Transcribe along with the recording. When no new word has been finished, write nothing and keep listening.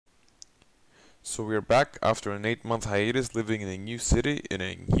So we are back after an 8-month hiatus, living in a new city, in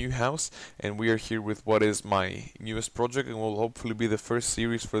a new house, and we are here with what is my newest project and will hopefully be the first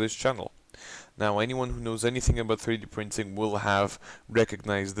series for this channel. Now, anyone who knows anything about 3D printing will have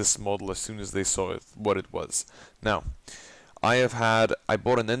recognized this model as soon as they saw it, what it was. Now, I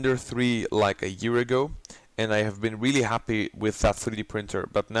bought an Ender 3 like a year ago, and I have been really happy with that 3D printer,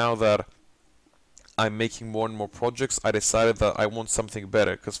 but now that I'm making more and more projects, I decided that I want something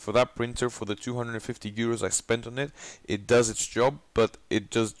better, because for that printer, for the 250 euros I spent on it, it does its job, but it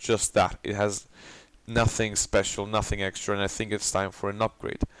does just that. It has nothing special, nothing extra, and I think it's time for an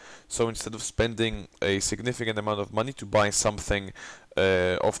upgrade. So instead of spending a significant amount of money to buy something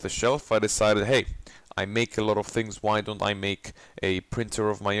off the shelf, I decided, hey, I make a lot of things, why don't I make a printer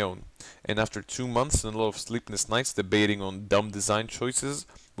of my own? And after 2 months and a lot of sleepless nights debating on dumb design choices,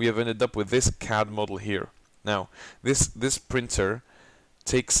 we have ended up with this CAD model here. Now, this printer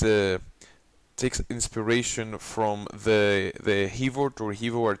takes inspiration from the Hevort or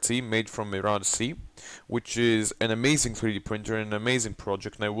Hevo RT made from Mirage C, which is an amazing 3D printer and an amazing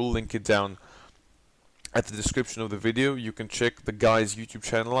project, and I will link it down at the description of the video. You can check the guy's YouTube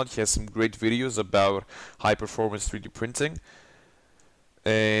channel out. He has some great videos about high performance 3D printing.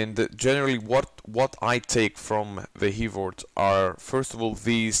 And generally what I take from the Hevort are, first of all,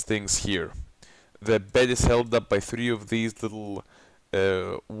 these things here. The bed is held up by 3 of these little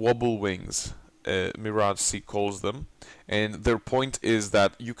wobble wings, Mirage C calls them, and their point is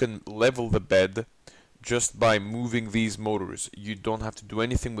that you can level the bed just by moving these motors. You don't have to do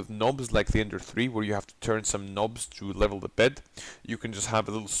anything with knobs like the Ender 3 where you have to turn some knobs to level the bed. You can just have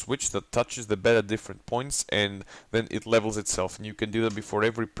a little switch that touches the bed at different points and then it levels itself, and you can do that before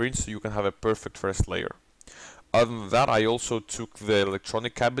every print so you can have a perfect first layer. Other than that, I also took the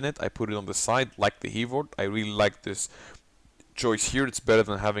electronic cabinet, I put it on the side like the Hevort. I really like this choice here. It's better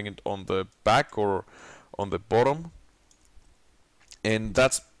than having it on the back or on the bottom, and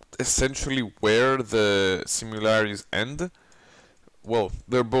that's essentially where the similarities end. Well,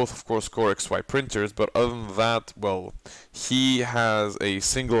 they're both of course Core XY printers, but other than that, well, he has a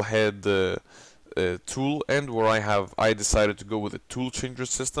single head tool end where I decided to go with a toolchanger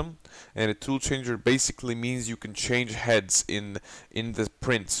system, and a toolchanger basically means you can change heads in the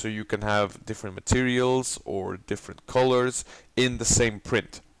print, so you can have different materials or different colors in the same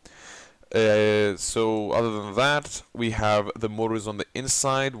print. So other than that, we have the motors on the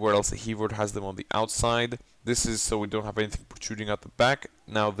inside, where else the Hevort has them on the outside. This is so we don't have anything protruding out the back.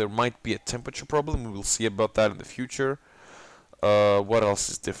 Now there might be a temperature problem, we will see about that in the future. What else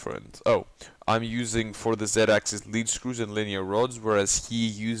is different? Oh, I'm using for the Z-axis lead screws and linear rods, whereas he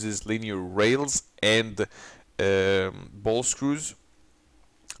uses linear rails and ball screws.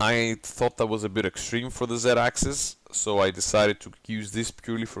 I thought that was a bit extreme for the Z-axis, so I decided to use this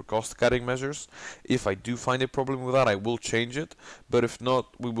purely for cost-cutting measures. If I do find a problem with that, I will change it, but if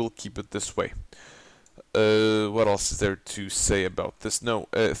not, we will keep it this way. What else is there to say about this? No,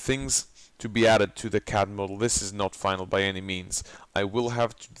 things to be added to the CAD model. This is not final by any means. I will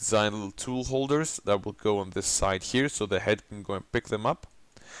have to design little tool holders that will go on this side here, so the head can go and pick them up.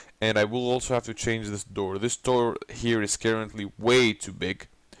 And I will also have to change this door. This door here is currently way too big.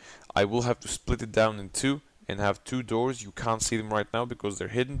 I will have to split it down in 2 and have 2 doors. You can't see them right now because they're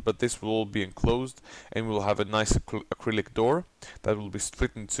hidden, but this will all be enclosed, and we'll have a nice acrylic door that will be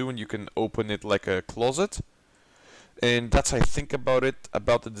split in 2, and you can open it like a closet. And that's, I think, about it,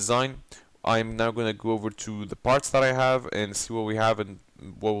 about the design. I'm now going to go over to the parts that I have and see what we have and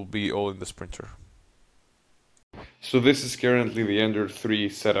what will be all in this printer. So this is currently the Ender 3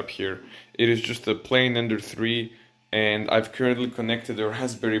 setup here. It is just a plain Ender 3, and I've currently connected a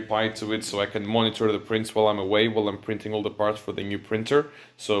Raspberry Pi to it so I can monitor the prints while I'm away, while I'm printing all the parts for the new printer,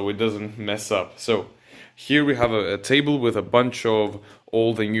 so it doesn't mess up. So here we have a table with a bunch of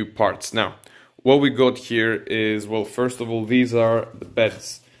all the new parts. Now, what we got here is, well, first of all, these are the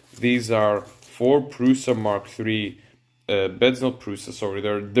beds. These are 4 Prusa Mark III beds, not Prusa, sorry.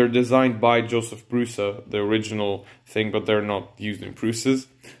 They're designed by Joseph Prusa, the original thing, but they're not used in Prusas.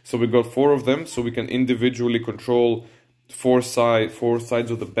 So we got 4 of them, so we can individually control 4 sides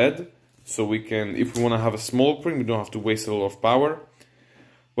of the bed. So we can, if we want to have a small print, we don't have to waste a lot of power.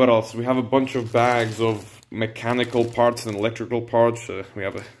 What else? We have a bunch of bags of mechanical parts and electrical parts. We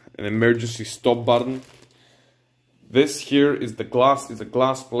have an emergency stop button. This here is a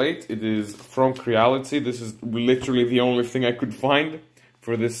glass plate. It is from Creality. This is literally the only thing I could find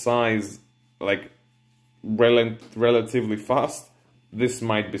for this size, like relatively fast. This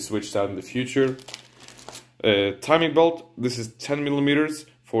might be switched out in the future. Timing belt. This is 10 millimeters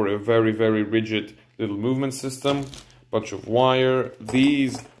for a very, very rigid little movement system. Bunch of wire.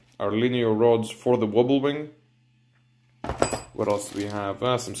 These our linear rods for the wobble wing. What else do we have?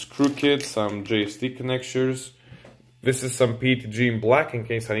 Some screw kits, some JST connectors. This is some PETG in black in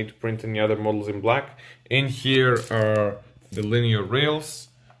case I need to print any other models in black. In here are the linear rails.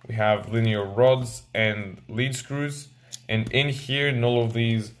 We have linear rods and lead screws. And in here, in all of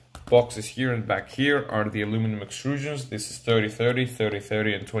these boxes here and back here are the aluminum extrusions. This is 3030,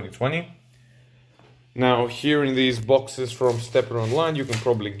 3030, and 2020. Now here in these boxes from Stepper Online, you can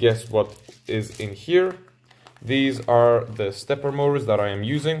probably guess what is in here. These are the stepper motors that I am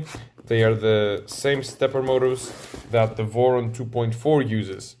using. They are the same stepper motors that the Voron 2.4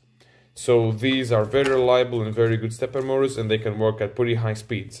 uses. So these are very reliable and very good stepper motors, and they can work at pretty high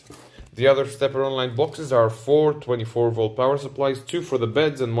speeds. The other Stepper Online boxes are 4 24-volt power supplies, 2 for the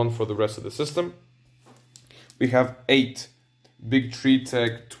beds and 1 for the rest of the system. We have 8 Big Tree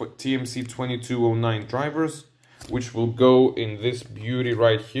Tech TMC 2209 drivers, which will go in this beauty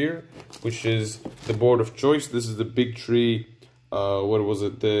right here, which is the board of choice. This is the Big Tree, what was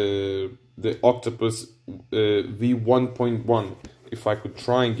it, the Octopus V1.1. If I could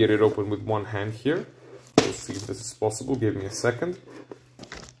try and get it open with one hand here. We'll see if this is possible, give me a second.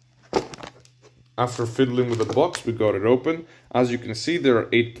 After fiddling with the box, we got it open. As you can see, there are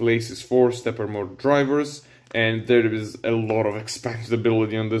 8 places for stepper motor drivers, and there is a lot of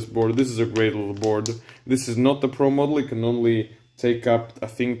expandability on this board. This is a great little board. This is not the Pro model. It can only take up, I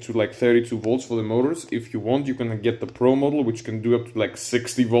think, to like 32 volts for the motors. If you want, you can get the Pro model, which can do up to like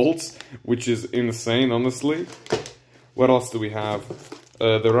 60 volts, which is insane, honestly. What else do we have?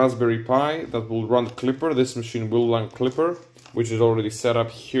 The Raspberry Pi that will run Clipper. This machine will run Clipper, which is already set up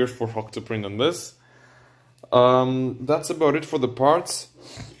here for Octoprint on this. That's about it for the parts.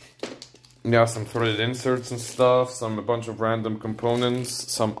 Yeah, some threaded inserts and stuff, a bunch of random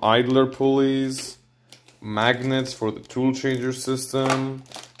components, some idler pulleys, magnets for the tool changer system,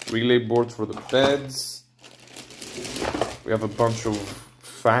 relay boards for the beds. We have a bunch of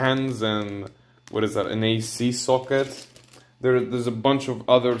fans and what is that, an AC socket. There's a bunch of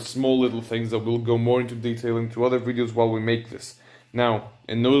other small little things that will go more into detail into other videos while we make this. Now,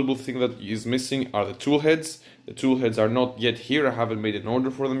 a notable thing that is missing are the tool heads. The tool heads are not yet here. I haven't made an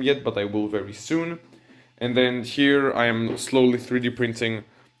order for them yet, but I will very soon. And then here I am slowly 3D printing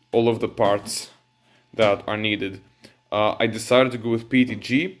all of the parts that are needed. I decided to go with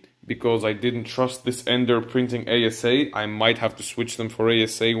PETG because I didn't trust this Ender printing ASA. I might have to switch them for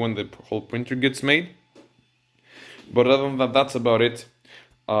ASA when the whole printer gets made. But other than that, that's about it.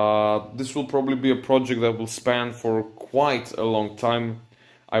 This will probably be a project that will span for quite a long time.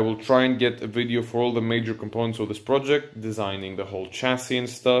 I will try and get a video for all the major components of this project, designing the whole chassis and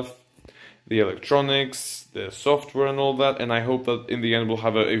stuff, the electronics, the software and all that, and I hope that in the end we'll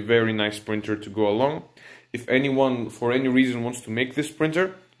have a very nice printer to go along. If anyone, for any reason, wants to make this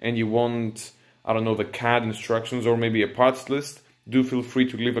printer, and you want, I don't know, the CAD instructions or maybe a parts list, do feel free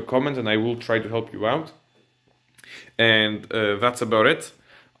to leave a comment and I will try to help you out. And that's about it.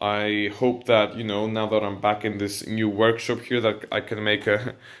 I hope that, you know, now that I'm back in this new workshop here, that I can make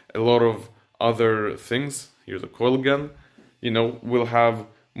a lot of other things. Here's a coil gun. You know, we'll have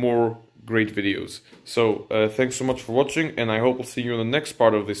more great videos. So, thanks so much for watching, and I hope I'll see you in the next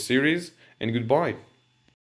part of this series, and goodbye.